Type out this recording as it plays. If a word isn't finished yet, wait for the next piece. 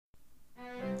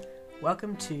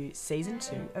Welcome to Season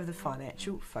 2 of the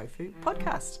Financial Fofu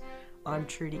podcast. I'm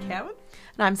Trudy Cowan.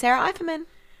 And I'm Sarah Eiferman.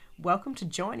 Welcome to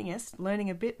joining us,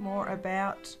 learning a bit more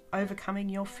about overcoming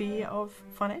your fear of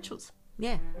financials.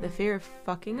 Yeah, the fear of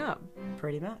fucking up.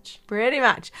 Pretty much.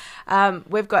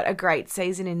 We've got a great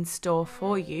season in store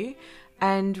for you.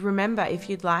 And remember,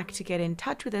 if you'd like to get in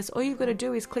touch with us, all you've got to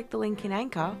do is click the link in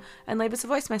Anchor and leave us a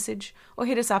voice message or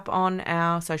hit us up on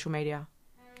our social media.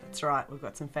 That's right. We've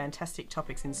got some fantastic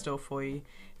topics in store for you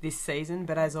this season.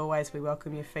 But as always, we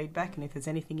welcome your feedback. And if there's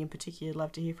anything in particular you'd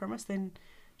love to hear from us, then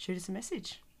shoot us a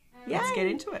message. Yay. Let's get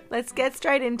into it. Let's get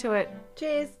straight into it.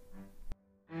 Cheers.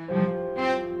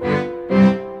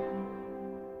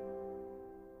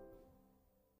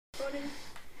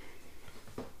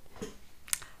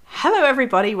 Hello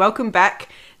everybody, welcome back.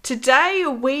 Today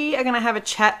we are going to have a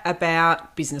chat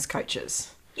about business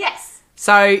coaches. Yes.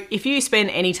 So if you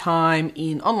spend any time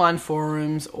in online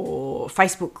forums or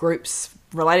Facebook groups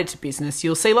related to business,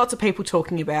 you'll see lots of people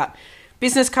talking about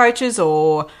business coaches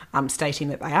or stating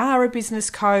that they are a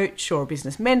business coach or a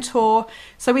business mentor.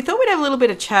 So we thought we'd have a little bit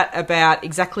of chat about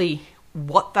exactly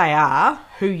what they are,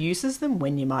 who uses them,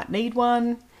 when you might need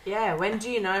one. Yeah, when do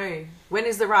you know? When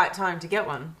is the right time to get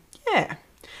one? Yeah.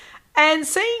 And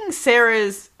seeing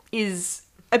Sarah's is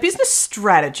a business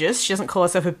strategist, she doesn't call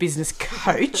herself a business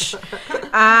coach,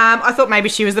 I thought maybe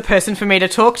she was the person for me to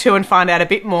talk to and find out a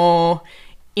bit more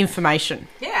information.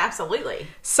 Yeah, absolutely.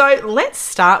 So let's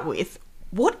start with,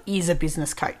 what is a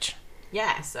business coach?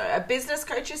 Yeah, so a business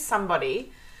coach is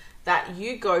somebody that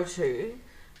you go to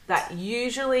that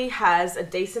usually has a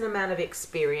decent amount of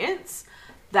experience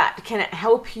that can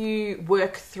help you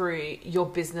work through your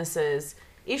business's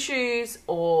issues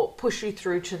or push you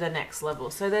through to the next level.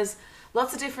 So there's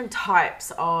lots of different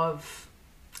types of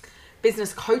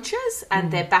business coaches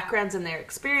and their backgrounds and their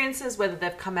experiences, whether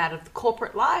they've come out of the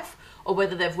corporate life or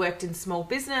whether they've worked in small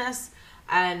business,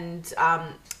 and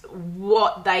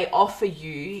what they offer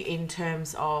you in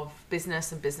terms of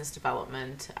business and business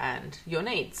development and your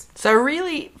needs. So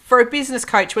really, for a business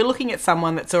coach, we're looking at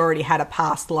someone that's already had a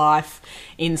past life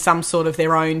in some sort of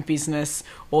their own business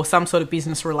or some sort of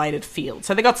business-related field.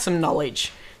 So they've got some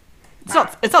knowledge.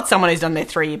 It's not someone who's done their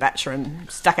 3-year bachelor and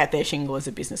stuck out their shingle as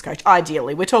a business coach.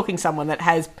 Ideally, we're talking someone that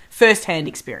has first-hand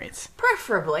experience.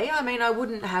 Preferably. I mean, I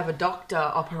wouldn't have a doctor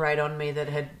operate on me that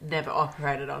had never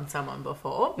operated on someone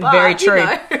before. But, very true. You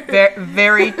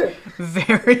know.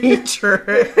 very true.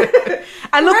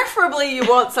 And look, preferably you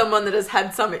want someone that has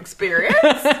had some experience.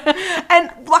 And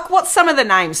like, what's some of the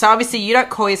names? So obviously you don't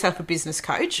call yourself a business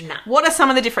coach. No. What are some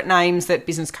of the different names that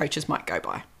business coaches might go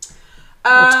by?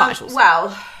 Or titles?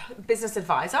 Well, business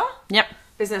advisor. Yep.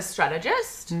 Business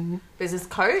strategist. Business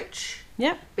coach.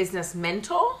 Yep. Business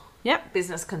mentor. Yep.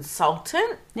 Business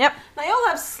consultant. Yep. They all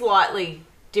have slightly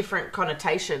different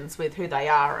connotations with who they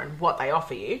are and what they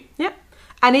offer you. Yep.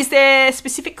 And is there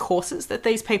specific courses that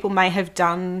these people may have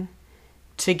done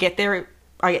to get their,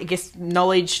 I guess,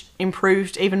 knowledge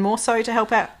improved even more so to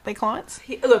help out their clients?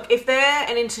 Look, if they're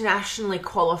an internationally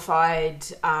qualified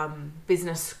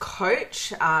business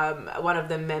coach, one of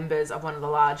the members of one of the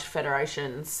large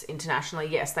federations internationally,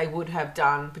 yes, they would have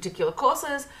done particular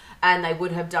courses and they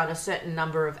would have done a certain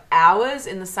number of hours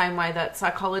in the same way that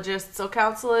psychologists or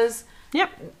counsellors,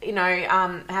 Yep.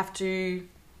 have to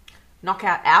knock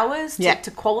out hours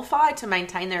to qualify, to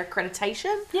maintain their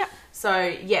accreditation. Yep.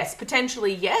 So, yes,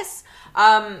 potentially yes.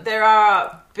 There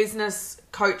are business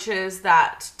coaches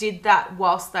that did that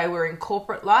whilst they were in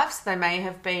corporate life. So they may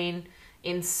have been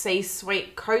in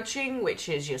C-suite coaching, which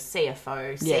is your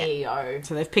CFO, CEO.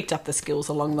 So they've picked up the skills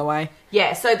along the way.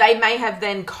 Yeah, so they may have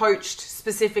then coached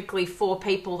specifically for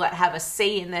people that have a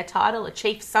C in their title, a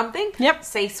chief something. Yep.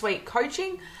 C-suite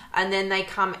coaching. And then they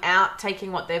come out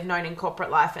taking what they've known in corporate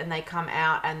life and they come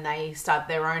out and they start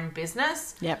their own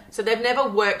business. Yep. So they've never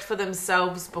worked for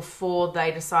themselves before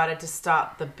they decided to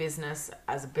start the business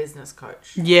as a business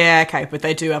coach. Yeah, okay, but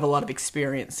they do have a lot of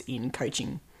experience in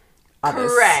coaching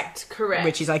others. Correct.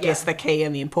 Which is, I guess, the key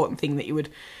and the important thing that you would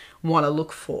want to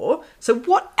look for. So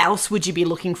what else would you be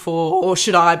looking for, or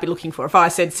should I be looking for? If I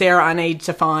said, Sarah, I need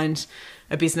to find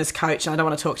a business coach and I don't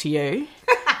want to talk to you,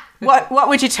 what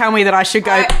would you tell me that I should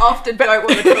go? I often don't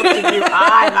want to talk to you either.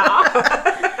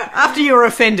 After you were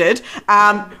offended,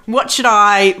 what should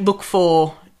I look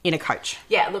for in a coach?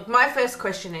 Yeah, look, my first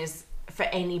question is for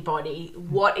anybody,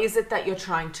 what is it that you're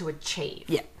trying to achieve?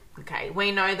 Yeah. Okay,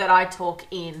 we know that I talk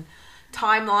in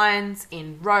timelines,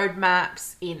 in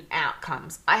roadmaps, in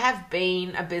outcomes. I have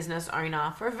been a business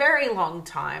owner for a very long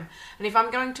time, and if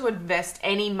I'm going to invest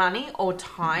any money or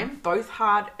time, both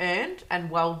hard earned and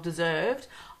well deserved,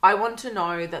 I want to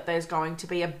know that there's going to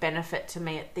be a benefit to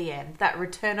me at the end. That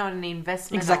return on an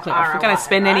investment. Exactly. Or If we're going ROI, to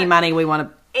spend any money, we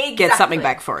want to get something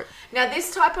back for it. Now,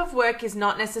 this type of work is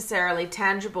not necessarily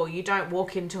tangible. You don't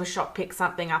walk into a shop, pick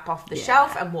something up off the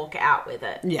shelf and walk out with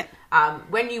it. Yeah.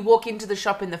 When you walk into the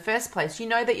shop in the first place, you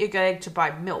know that you're going to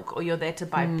buy milk or you're there to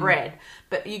buy bread.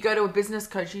 But you go to a business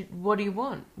coach, what do you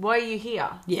want? Why are you here?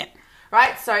 Yeah.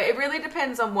 Right? So it really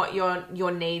depends on what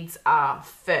your needs are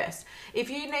first. If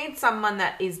you need someone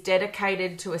that is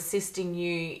dedicated to assisting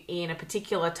you in a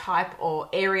particular type or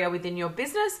area within your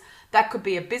business, that could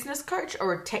be a business coach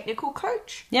or a technical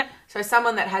coach. Yep. So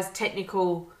someone that has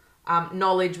technical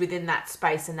knowledge within that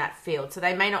space and that field. So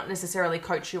they may not necessarily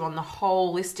coach you on the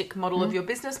holistic model of your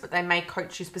business, but they may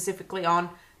coach you specifically on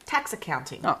tax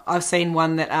accounting. Oh, I've seen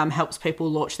one that helps people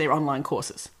launch their online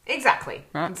courses. Exactly.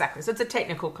 Right. Exactly. So it's a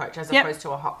technical coach as opposed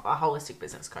to a holistic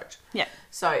business coach. Yeah.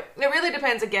 So it really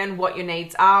depends, again, what your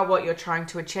needs are, what you're trying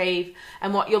to achieve,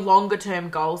 and what your longer term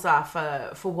goals are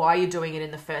for why you're doing it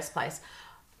in the first place.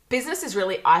 Business is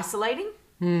really isolating.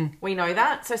 We know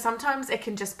that. So sometimes it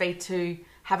can just be to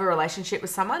have a relationship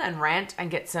with someone and rant and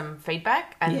get some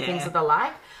feedback and things of the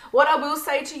like. What I will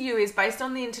say to you is, based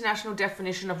on the international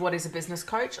definition of what is a business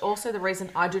coach, also the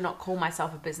reason I do not call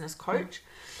myself a business coach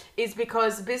is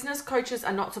because business coaches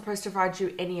are not supposed to provide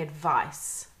you any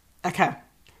advice. Okay.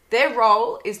 Their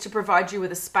role is to provide you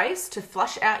with a space to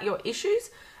flush out your issues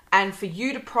and for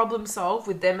you to problem solve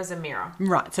with them as a mirror.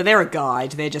 Right. So they're a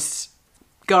guide. They're just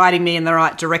guiding me in the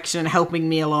right direction and helping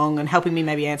me along and helping me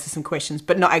maybe answer some questions,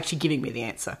 but not actually giving me the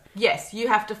answer. Yes, you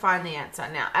have to find the answer.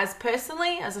 Now, as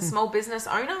a small business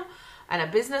owner and a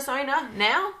business owner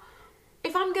now,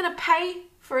 if I'm going to pay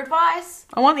for advice...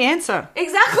 I want the answer.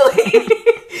 Exactly.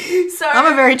 So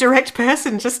I'm a very direct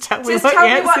person. Just tell me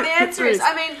what the answer is.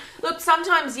 I mean, look,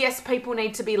 sometimes, yes, people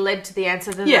need to be led to the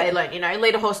answer that they learn.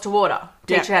 Lead a horse to water,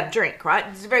 teach you how to drink, right?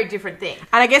 It's a very different thing.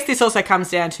 And I guess this also comes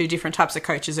down to different types of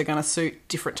coaches are going to suit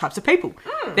different types of people.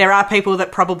 There are people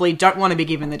that probably don't want to be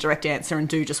given the direct answer and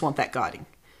do just want that guiding.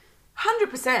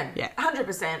 100%. Yeah.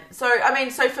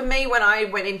 100%. So for me, when I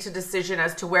went into decision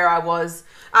as to where I was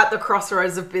at the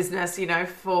crossroads of business, 4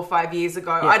 or 5 years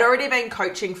ago, I'd already been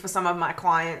coaching for some of my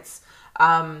clients.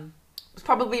 It's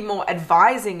probably more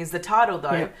advising is the title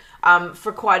though,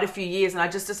 for quite a few years. And I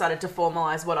just decided to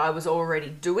formalize what I was already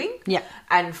doing. Yeah.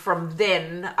 And from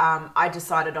then, I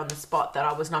decided on the spot that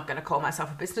I was not going to call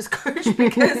myself a business coach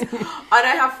because I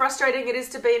know how frustrating it is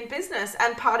to be in business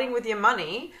and parting with your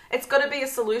money. It's got to be a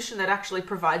solution that actually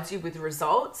provides you with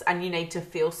results and you need to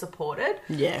feel supported.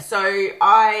 Yeah. So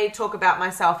I talk about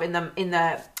myself in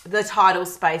the title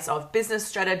space of business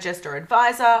strategist or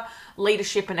advisor,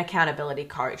 leadership and accountability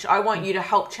coach. I want you to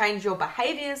help change your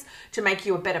behaviors to make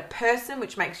you a better person,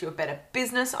 which makes you a better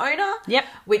business owner. Yep.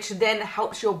 Which then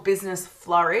helps your business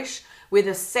flourish with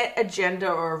a set agenda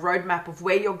or a roadmap of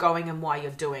where you're going and why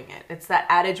you're doing it. It's that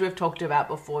adage we've talked about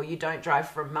before. You don't drive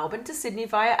from Melbourne to Sydney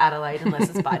via Adelaide unless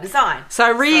it's by design.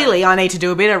 So really, I need to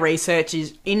do a bit of research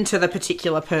into the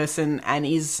particular person and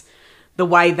is the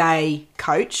way they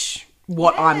coach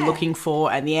what I'm looking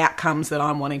for and the outcomes that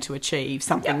I'm wanting to achieve,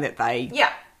 something that they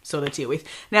sort of deal with.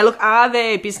 Now, look, are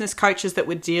there business coaches that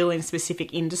would deal in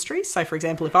specific industries? So, for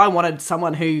example, if I wanted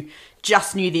someone who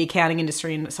just knew the accounting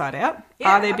industry inside out,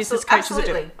 are there business coaches that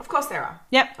do it? Of course there are.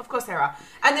 Yep. Of course there are.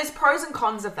 And there's pros and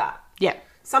cons of that. Yeah.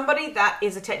 Somebody that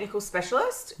is a technical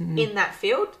specialist in that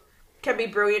field can be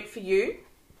brilliant for you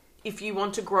if you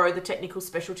want to grow the technical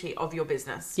specialty of your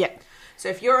business. Yeah. So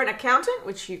if you're an accountant,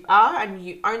 which you are, and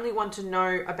you only want to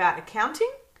know about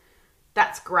accounting,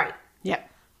 that's great. Yeah.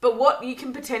 But what you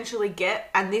can potentially get,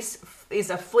 and this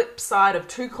is a flip side of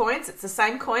two coins, it's the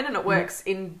same coin and it works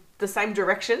in the same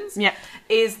directions,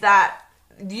 is that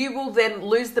you will then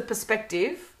lose the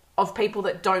perspective of people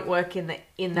that don't work in that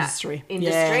industry.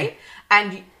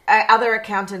 And other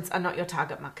accountants are not your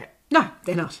target market. No,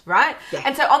 they're not. Right? Yeah.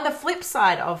 And so on the flip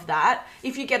side of that,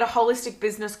 if you get a holistic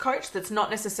business coach that's not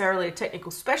necessarily a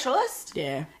technical specialist,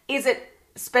 is it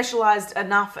specialized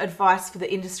enough advice for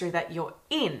the industry that you're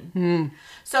in?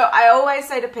 So I always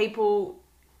say to people,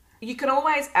 you can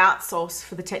always outsource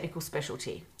for the technical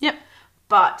specialty. Yep.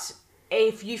 But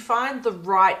if you find the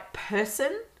right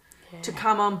person to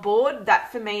come on board, that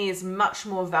for me is much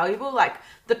more valuable. Like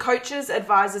the coaches,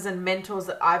 advisors and mentors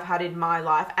that I've had in my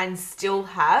life and still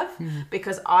have,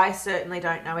 because I certainly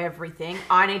don't know everything.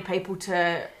 I need people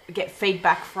to get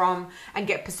feedback from and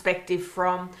get perspective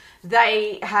from.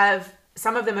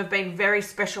 Some of them have been very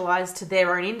specialized to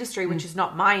their own industry, which is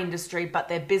not my industry, but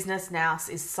their business now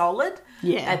is solid.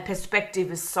 Yeah. Their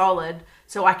perspective is solid.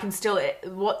 So I can still,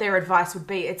 what their advice would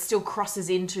be, it still crosses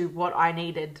into what I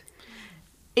needed.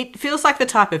 it feels like the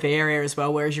type of area as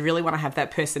well, whereas you really want to have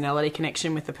that personality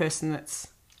connection with the person that's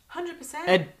 100%.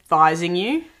 advising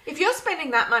you. If you're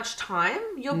spending that much time,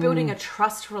 you're building a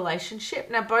trust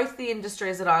relationship. Now, both the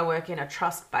industries that I work in are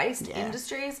trust-based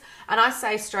industries. And I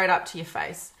say straight up to your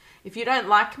face, if you don't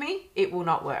like me, it will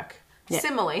not work. Yeah.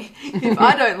 Similarly, if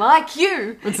I don't like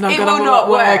you, it will not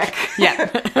work. Yeah.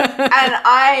 And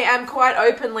I am quite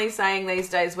openly saying these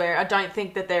days where I don't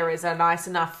think that there is a nice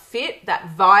enough fit.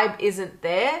 That vibe isn't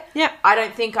there. Yeah. I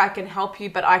don't think I can help you,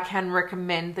 but I can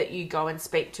recommend that you go and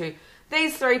speak to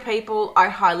these 3 people. I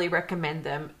highly recommend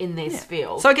them in this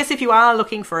field. So I guess if you are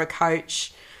looking for a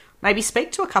coach, maybe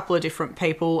speak to a couple of different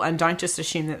people and don't just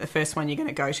assume that the first one you're going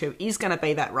to go to is going to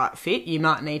be that right fit. You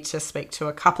might need to speak to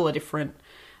a couple of different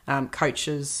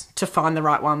coaches to find the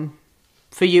right one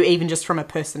for you, even just from a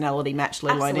personality match,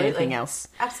 let alone anything else.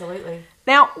 Absolutely.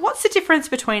 Now, what's the difference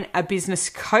between a business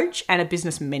coach and a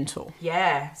business mentor?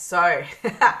 Yeah, so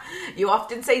you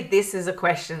often see this as a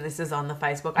question. This is on the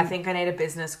Facebook. I think I need a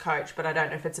business coach, but I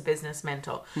don't know if it's a business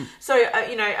mentor. So,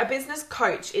 a business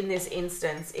coach in this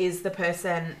instance is the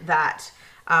person that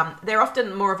they're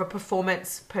often more of a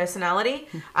performance personality.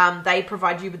 They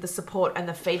provide you with the support and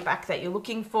the feedback that you're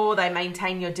looking for. They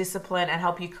maintain your discipline and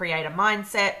help you create a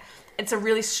mindset. It's a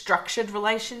really structured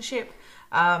relationship.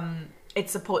 It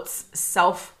supports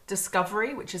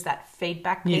self-discovery, which is that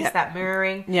feedback piece, that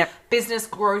mirroring. Business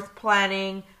growth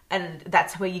planning, and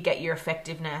that's where you get your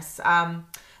effectiveness.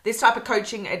 This type of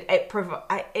coaching,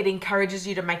 it encourages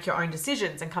you to make your own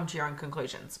decisions and come to your own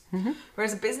conclusions.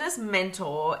 Whereas a business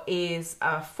mentor is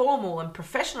a formal and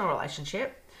professional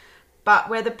relationship, but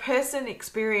where the person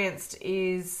experienced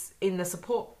is in the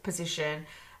support position,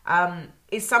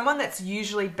 is someone that's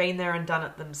usually been there and done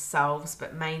it themselves,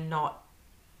 but may not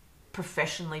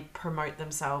professionally promote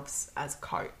themselves as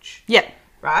coach.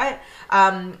 Right?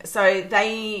 So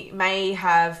they may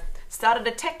have started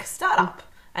a tech startup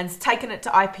and taken it to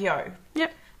IPO.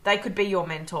 They could be your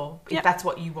mentor if that's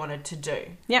what you wanted to do.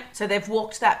 So they've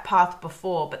walked that path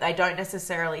before, but they don't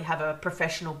necessarily have a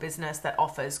professional business that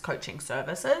offers coaching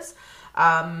services.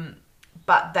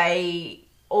 But they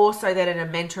also then in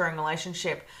a mentoring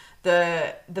relationship,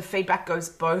 the feedback goes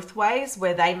both ways,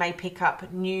 where they may pick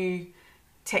up new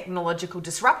technological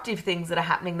disruptive things that are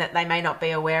happening that they may not be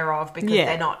aware of because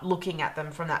they're not looking at them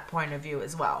from that point of view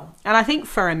as well. And I think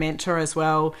for a mentor as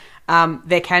well,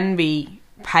 there can be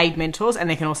paid mentors and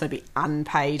there can also be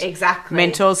unpaid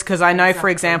mentors, because I know, for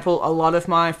example, a lot of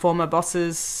my former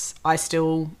bosses I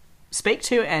still speak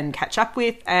to and catch up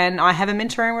with, and I have a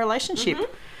mentoring relationship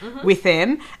with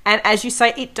them. And as you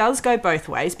say, it does go both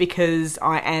ways, because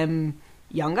I am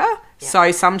younger,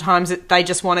 so sometimes they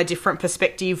just want a different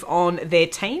perspective on their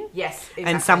team.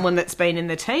 And someone that's been in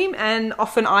the team, and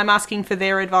often I'm asking for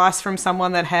their advice from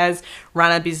someone that has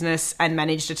run a business and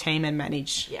managed a team and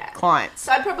managed clients.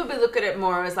 So I'd probably look at it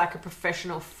more as like a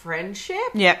professional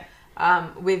friendship.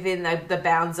 Within the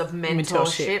bounds of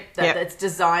mentorship. That's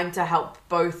designed to help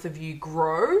both of you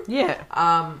grow.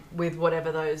 With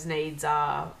whatever those needs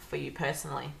are for you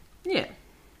personally.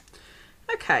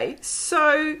 Okay,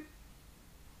 so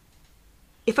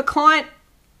if a client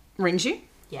rings you,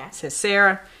 says,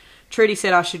 Sarah, Trudy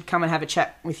said I should come and have a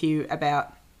chat with you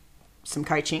about some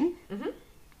coaching,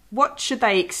 what should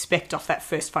they expect off that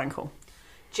first phone call?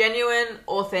 Genuine,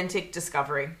 authentic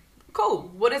discovery.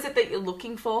 Cool. What is it that you're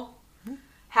looking for?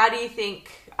 How do you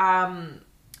think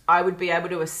I would be able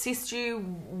to assist you?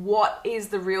 What is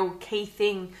the real key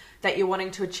thing that you're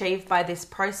wanting to achieve by this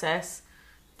process?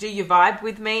 Do you vibe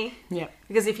with me?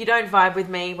 Because if you don't vibe with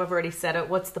me, we've already said it,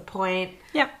 what's the point?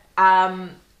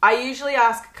 I usually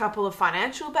ask a couple of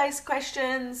financial-based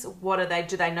questions. What are they?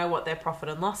 Do they know what their profit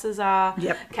and losses are?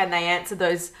 Can they answer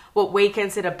those, what we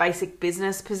consider basic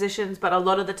business positions? But a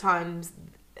lot of the times,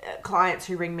 clients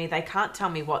who ring me, they can't tell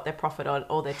me what their profit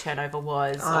or their turnover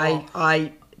was.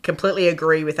 I completely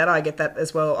agree with that. I get that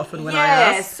as well often when I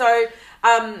ask. So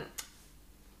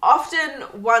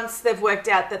often once they've worked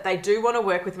out that they do want to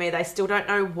work with me, they still don't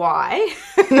know why.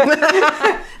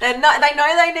 They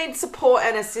know they need support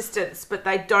and assistance, but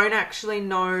they don't actually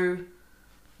know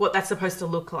what that's supposed to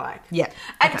look like.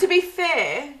 And to be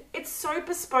fair, it's so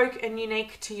bespoke and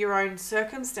unique to your own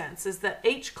circumstances that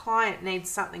each client needs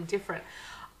something different.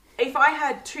 If I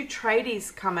had 2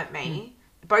 tradies come at me,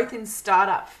 both in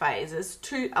startup phases,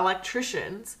 2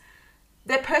 electricians,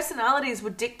 their personalities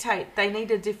would dictate they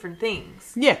needed different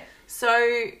things.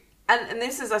 So, and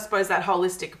this is, I suppose, that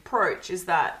holistic approach is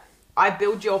that I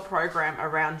build your program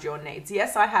around your needs.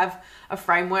 Yes, I have a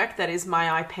framework that is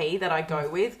my IP that I go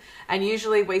with. And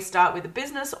usually we start with a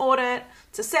business audit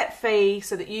to set fee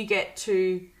so that you get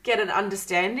to get an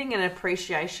understanding and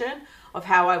appreciation of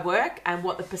how I work and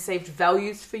what the perceived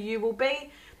values for you will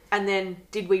be. And then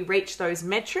did we reach those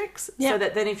metrics so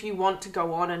that then if you want to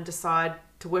go on and decide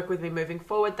to work with me moving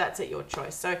forward, that's at your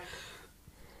choice. So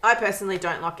I personally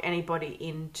don't lock anybody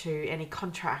into any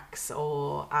contracts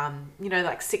or,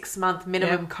 like 6-month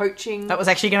minimum coaching. That was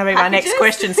actually going to be my next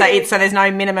question. So there's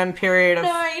no minimum period of...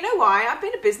 No, you know why? I've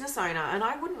been a business owner and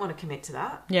I wouldn't want to commit to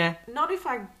that. Yeah. Not if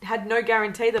I had no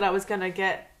guarantee that I was going to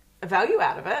get a value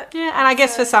out of it. Yeah, and I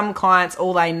guess for some clients,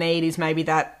 all they need is maybe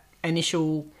that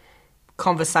initial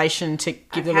conversation to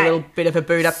give them a little bit of a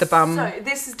boot up the bum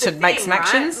to make some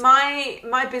actions.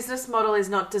 My business model is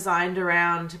not designed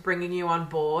around bringing you on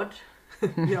board,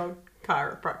 the old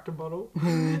chiropractor model,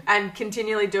 and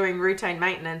continually doing routine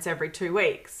maintenance every 2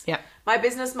 weeks. Yeah. My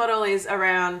business model is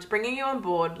around bringing you on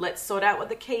board. Let's sort out what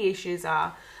the key issues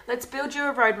are. Let's build you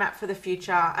a roadmap for the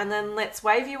future, and then let's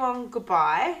wave you on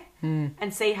goodbye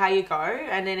and see how you go.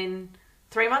 And then in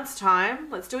 3 months' time,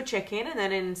 let's do a check-in. And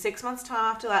then in 6 months'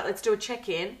 time after that, let's do a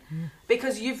check-in.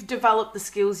 Because you've developed the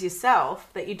skills yourself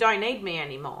that you don't need me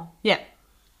anymore. Yeah.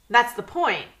 That's the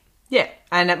point. Yeah.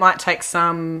 And it might take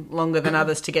some longer than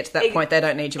others to get to that point they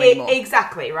don't need you anymore.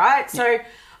 Exactly, right? Yeah. So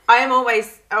I am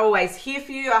always here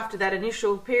for you after that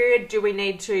initial period. Do we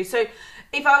need to... So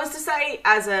if I was to say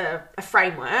as a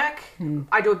framework,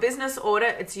 I do a business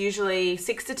audit. It's usually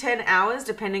 6 to 10 hours,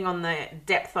 depending on the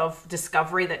depth of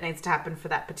discovery that needs to happen for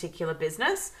that particular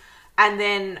business. And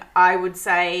then I would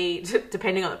say,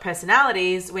 depending on the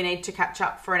personalities, we need to catch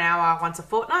up for an hour once a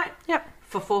fortnight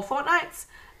for 4 fortnights.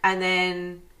 And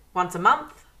then once a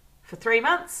month for 3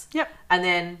 months. And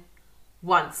then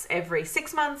once every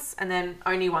 6 months. And then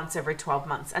only once every 12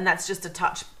 months. And that's just a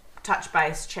touch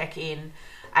base, check in,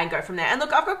 and go from there. And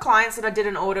look, I've got clients that I did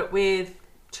an audit with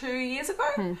 2 years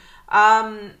ago.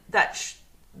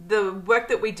 The work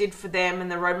that we did for them and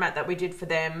the roadmap that we did for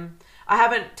them, I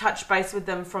haven't touched base with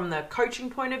them from the coaching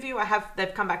point of view.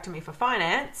 They've come back to me for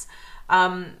finance.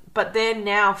 But they're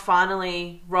now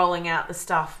finally rolling out the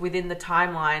stuff within the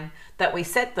timeline that we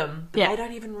set them, but they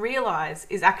don't even realise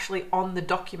is actually on the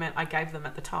document I gave them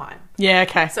at the time. Yeah,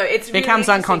 okay. So it becomes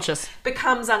unconscious.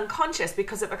 Becomes unconscious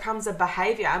because it becomes a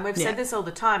behaviour. And we've said this all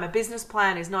the time. A business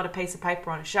plan is not a piece of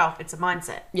paper on a shelf. It's a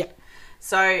mindset. Yeah.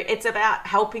 So it's about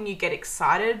helping you get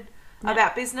excited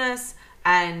about business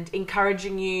and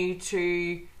encouraging you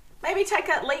to maybe take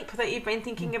that leap that you've been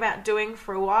thinking about doing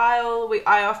for a while.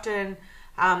 I often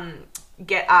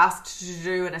get asked to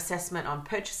do an assessment on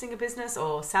purchasing a business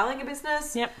or selling a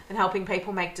business and helping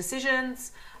people make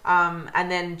decisions.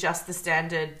 And then just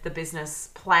the business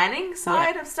planning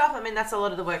side of stuff. I mean, that's a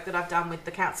lot of the work that I've done with the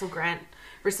council grant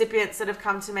recipients that have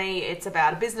come to me. It's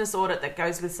about a business audit that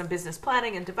goes with some business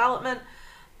planning and development.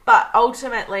 But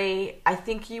ultimately, I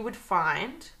think you would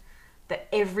find that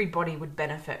everybody would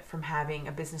benefit from having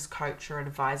a business coach or an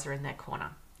advisor in their corner.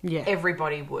 Yeah.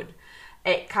 Everybody would.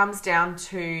 It comes down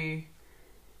to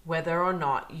whether or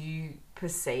not you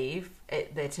perceive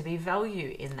there to be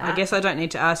value in that. I guess I don't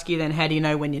need to ask you then, how do you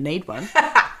know when you need one?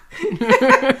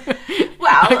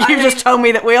 Well, you just told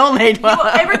me that we all need one.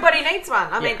 Well, everybody needs one.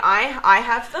 I mean, I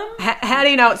have them. How do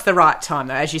you know it's the right time,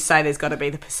 though? As you say, there's got to be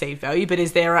the perceived value, but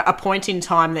is there a point in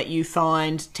time that you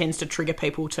find tends to trigger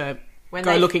people to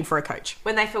go looking for a coach?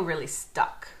 When they feel really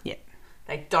stuck. Yeah.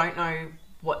 They don't know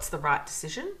what's the right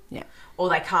decision. Yeah. Or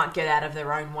they can't get out of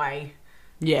their own way.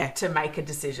 Yeah. To make a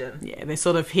decision. Yeah, they're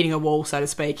sort of hitting a wall, so to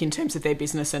speak, in terms of their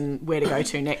business and where to go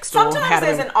to next. Sometimes or how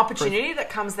there's an opportunity that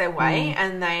comes their way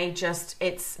and they just,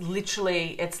 it's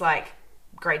like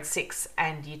grade 6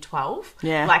 and year 12.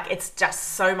 Yeah. Like it's just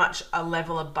so much a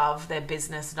level above their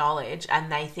business knowledge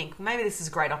and they think maybe this is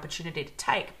a great opportunity to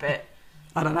take, but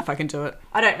I don't know if I can do it.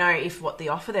 I don't know if what the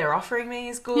offer they're offering me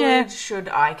is good. Yeah. Should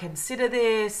I consider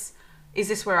this? Is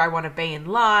this where I want to be in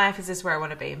life? Is this where I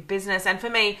want to be in business? And for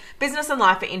me, business and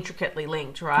life are intricately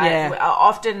linked, right? Yeah.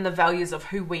 Often the values of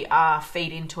who we are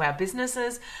feed into our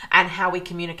businesses and how we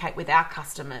communicate with our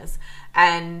customers.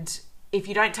 And if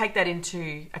you don't take that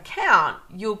into account,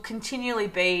 you'll continually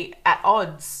be at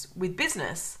odds with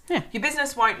business. Yeah. Your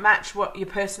business won't match what your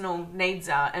personal needs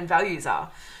are and values are.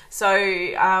 So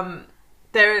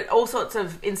there are all sorts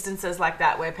of instances like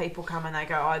that where people come and they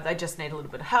go, oh, they just need a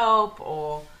little bit of help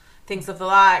or things of the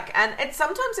like. And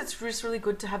sometimes it's just really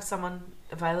good to have someone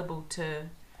available to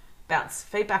bounce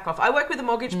feedback off. I work with a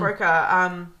mortgage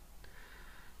broker.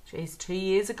 2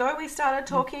 years ago we started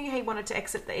talking. He wanted to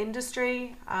exit the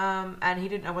industry and he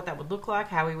didn't know what that would look like,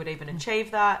 how he would even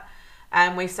achieve that.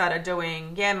 And we started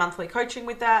doing, monthly coaching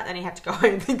with that. Then he had to go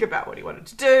and think about what he wanted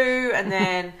to do. And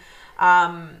then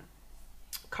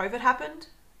COVID happened.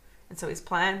 And so his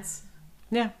plans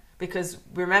because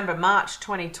remember March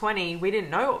 2020, we didn't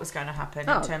know what was going to happen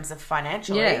in terms of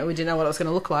financially. Yeah, we didn't know what it was going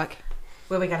to look like.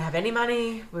 Were we going to have any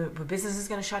money? Were businesses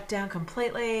going to shut down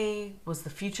completely? Was the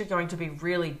future going to be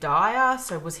really dire?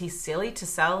 So was he silly to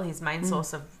sell his main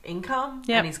source of income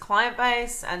and his client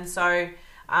base? And so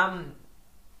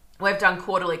we've done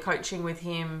quarterly coaching with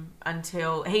him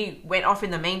until he went off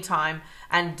in the meantime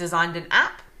and designed an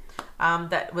app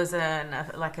that was an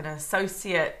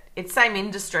associate. It's same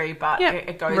industry, but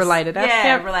it goes... Related app.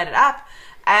 Yeah, related app.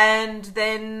 And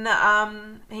then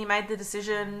he made the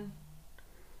decision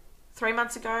 3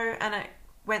 months ago, and it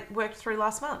worked through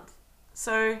last month.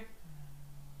 So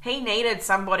he needed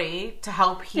somebody to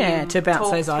help him to bounce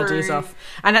those ideas off.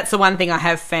 And that's the one thing I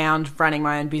have found running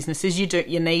my own business is you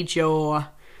need your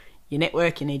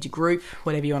network, you need your group,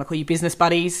 whatever you want to call your business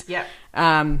buddies,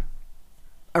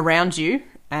 around you,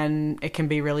 and it can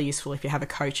be really useful if you have a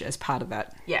coach as part of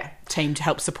that team to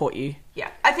help support you. Yeah,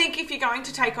 I think if you're going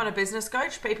to take on a business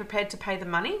coach, be prepared to pay the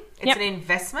money. It's an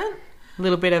investment. A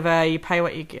little bit of you pay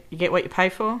what you get what you pay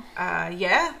for.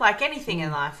 Like anything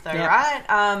in life though,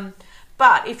 right?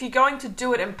 But if you're going to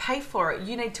do it and pay for it,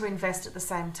 you need to invest at the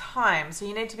same time. So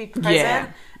you need to be present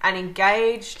and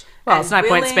engaged. Well, there's no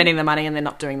point spending the money and then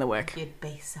not doing the work. You'd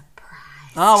be surprised.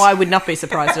 Oh, I would not be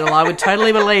surprised at all. I would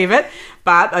totally believe it.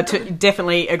 But I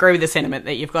definitely agree with the sentiment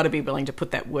that you've got to be willing to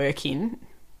put that work in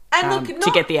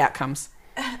to get the outcomes.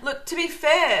 Look, to be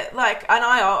fair, and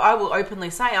I will openly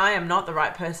say I am not the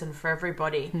right person for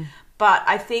everybody. But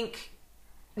I think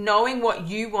knowing what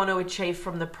you want to achieve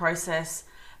from the process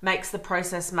makes the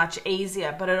process much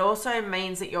easier. But it also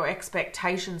means that your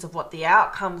expectations of what the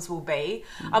outcomes will be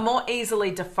are more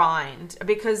easily defined,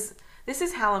 because this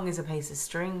is how long is a piece of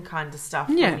string kind of stuff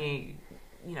when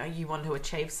you want to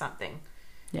achieve something.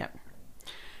 Yeah.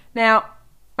 Now,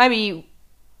 maybe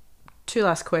 2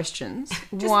 last questions.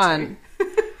 One,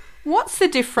 what's the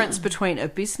difference between a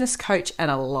business coach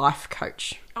and a life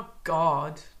coach? Oh,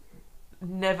 God.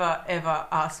 Never, ever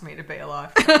ask me to be a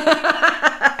life coach.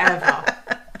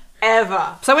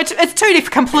 Ever. So it's 2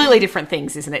 completely different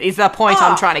things, isn't it? Is the point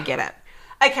I'm trying to get at.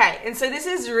 Okay, and so this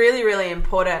is really, really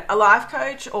important. A life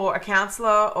coach or a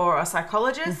counsellor or a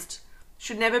psychologist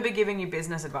should never be giving you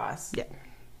business advice. Yeah.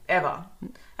 Ever.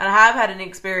 And I have had an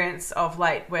experience of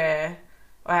late where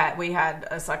we had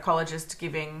a psychologist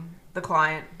giving the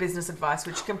client business advice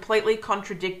which completely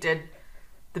contradicted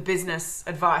the business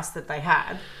advice that they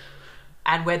had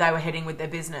and where they were heading with their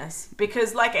business.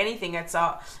 Because like anything, it's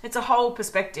a whole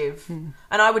perspective. And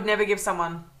I would never give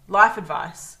someone life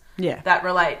advice that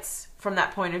relates from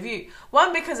that point of view.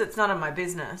 1, because it's none of my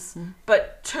business.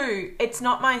 But 2, it's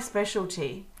not my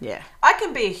specialty. Yeah. I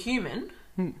can be a human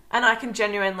and I can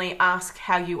genuinely ask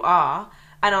how you are,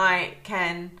 and I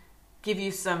can give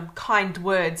you some kind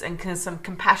words and some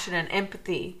compassion and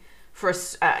empathy for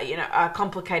a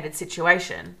complicated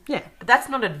situation. Yeah. But that's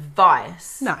not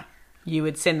advice. No. You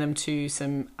would send them to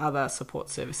some other support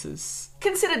services.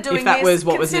 Consider doing if that this. Was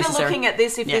what was necessary. Consider looking at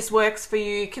this if this works for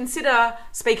you. Consider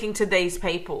speaking to these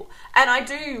people. And I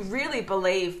do really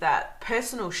believe that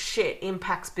personal shit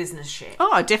impacts business shit.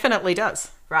 Oh, it definitely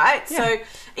does. Right? Yeah. So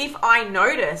if I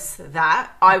notice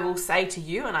that, I will say to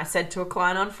you, and I said to a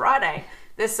client on Friday,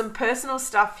 there's some personal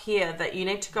stuff here that you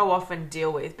need to go off and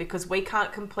deal with, because we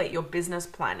can't complete your business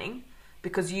planning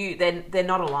because they're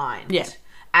not aligned. Yeah.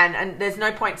 And there's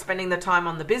no point spending the time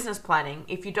on the business planning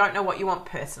if you don't know what you want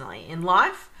personally in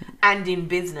life and in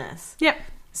business. Yep.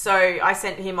 So I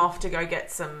sent him off to go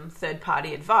get some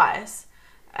third-party advice,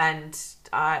 and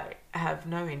I have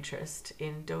no interest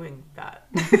in doing that.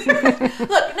 Look,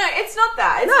 no, it's not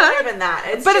that. It's not even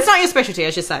that. But it's not your specialty,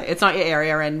 as you say. It's not your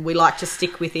area, and we like to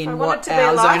stick within what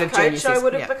our zone of genius is. I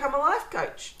would have become a life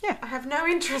coach. Yeah. I have no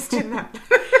interest in that.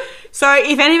 So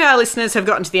if any of our listeners have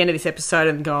gotten to the end of this episode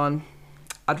and gone,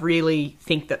 I'd really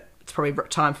think that it's probably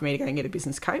time for me to go and get a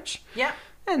business coach. Yeah.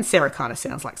 And Sarah kind of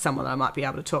sounds like someone I might be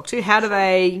able to talk to. How do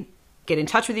they get in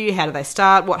touch with you? How do they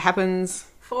start? What happens?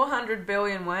 400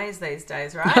 billion ways these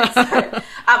days, right? So,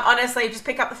 honestly, just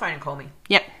pick up the phone and call me.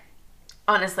 Yep.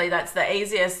 Honestly, that's the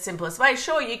easiest, simplest way.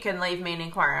 Sure, you can leave me an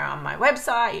inquiry on my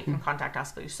website. You can contact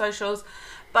us through socials.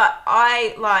 But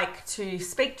I like to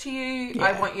speak to you. Yeah.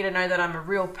 I want you to know that I'm a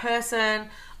real person.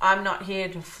 I'm not here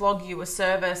to flog you a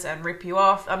service and rip you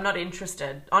off. I'm not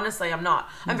interested. Honestly, I'm not.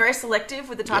 I'm very selective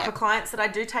with the type of clients that I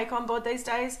do take on board these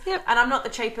days. Yep. And I'm not the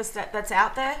cheapest that's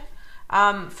out there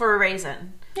for a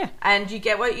reason. Yeah. And you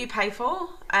get what you pay for.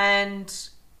 And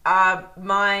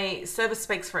my service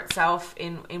speaks for itself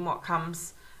in what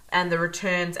comes, and the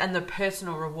returns and the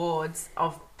personal rewards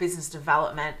of business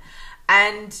development.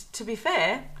 And to be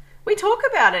fair, we talk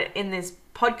about it in this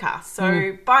podcast.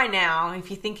 So by now, if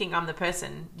you're thinking I'm the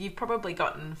person, you've probably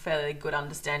gotten a fairly good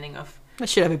understanding of. They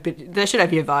should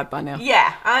have your vibe by now.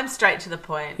 Yeah, I'm straight to the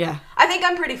point. Yeah. I think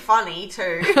I'm pretty funny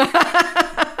too.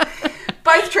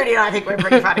 Both Trudy and I think we're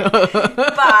pretty funny. But,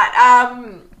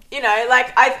 you know,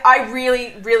 like I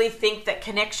really, really think that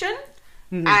connection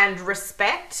and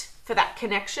respect for that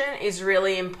connection is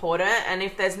really important. And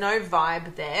if there's no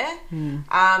vibe there,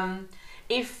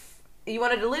 if you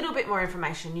wanted a little bit more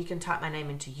information, you can type my name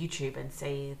into YouTube and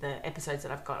see the episodes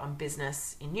that I've got on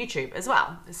business in YouTube as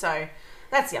well. So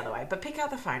that's the other way. But pick up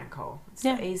the phone and call. It's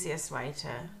the easiest way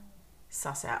to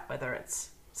suss out whether it's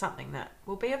something that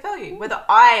will be of value, whether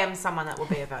I am someone that will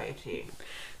be of value to you.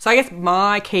 So I guess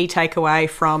my key takeaway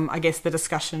from, I guess, the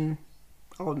discussion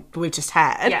we've just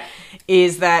had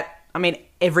is that, I mean,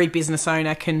 every business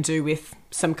owner can do with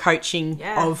some coaching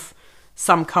of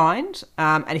some kind.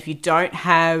 And if you don't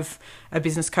have a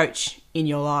business coach in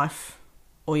your life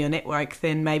or your network,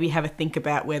 then maybe have a think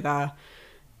about whether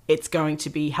it's going to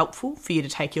be helpful for you to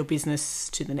take your business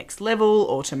to the next level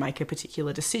or to make a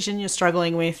particular decision you're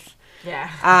struggling with. Yeah.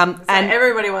 And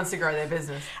everybody wants to grow their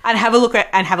business. And have a look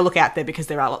out there, because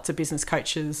there are lots of business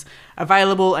coaches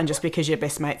available, and just because your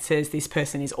best mate says this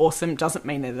person is awesome doesn't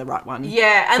mean they're the right one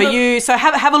for you. So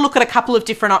have a look at a couple of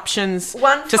different options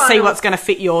to see what's going to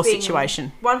fit your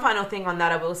situation. One final thing on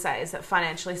that I will say is that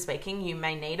financially speaking, you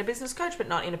may need a business coach, but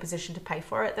not in a position to pay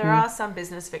for it. There are some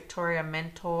Business Victoria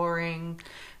mentoring,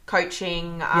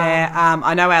 coaching.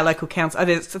 I know our local council. I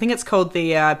think it's called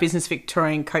the Business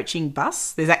Victorian Coaching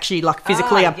Bus. There's actually like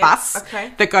physically a bus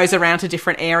that goes around to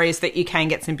different areas that you can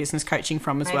get some business coaching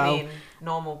from as well. Maybe in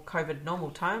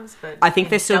normal times, but I think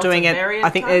they're still doing it. I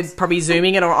think they're probably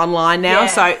Zooming it or online now.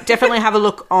 So definitely have a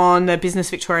look on the Business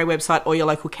Victoria website or your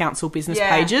local council business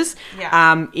pages.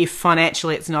 If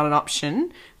financially it's not an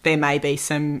option, there may be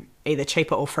some either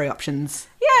cheaper or free options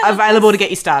available to get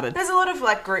you started. There's a lot of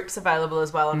like groups available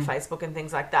as well on Facebook and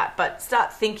things like that. But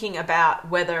start thinking about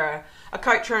whether a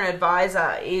coach or an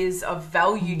advisor is of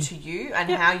value to you and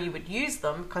how you would use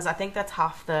them, because I think that's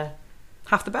half the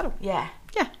battle. Yeah.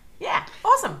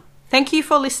 Awesome. Thank you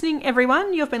for listening,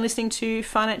 everyone. You've been listening to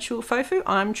Financial Fofu.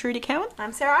 I'm Trudy Cowan.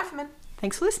 I'm Sarah Eiferman.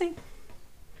 Thanks for listening.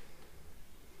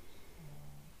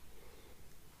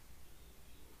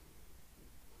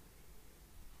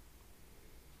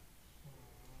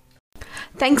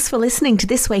 Thanks for listening to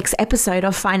this week's episode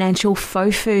of Financial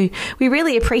Fofu. We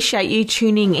really appreciate you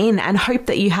tuning in and hope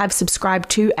that you have subscribed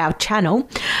to our channel.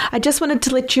 I just wanted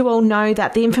to let you all know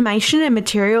that the information and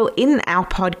material in our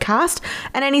podcast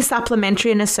and any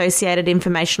supplementary and associated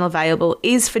information available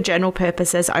is for general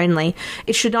purposes only.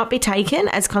 It should not be taken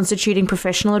as constituting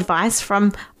professional advice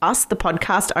from us, the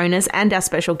podcast owners, and our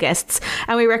special guests.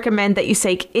 And we recommend that you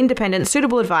seek independent,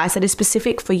 suitable advice that is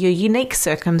specific for your unique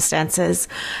circumstances.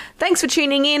 Thanks for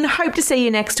tuning in. Hope to see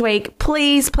you next week.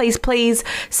 Please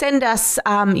send us,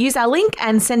 use our link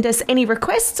and send us any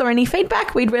requests or any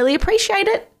feedback. We'd really appreciate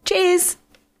it. Cheers.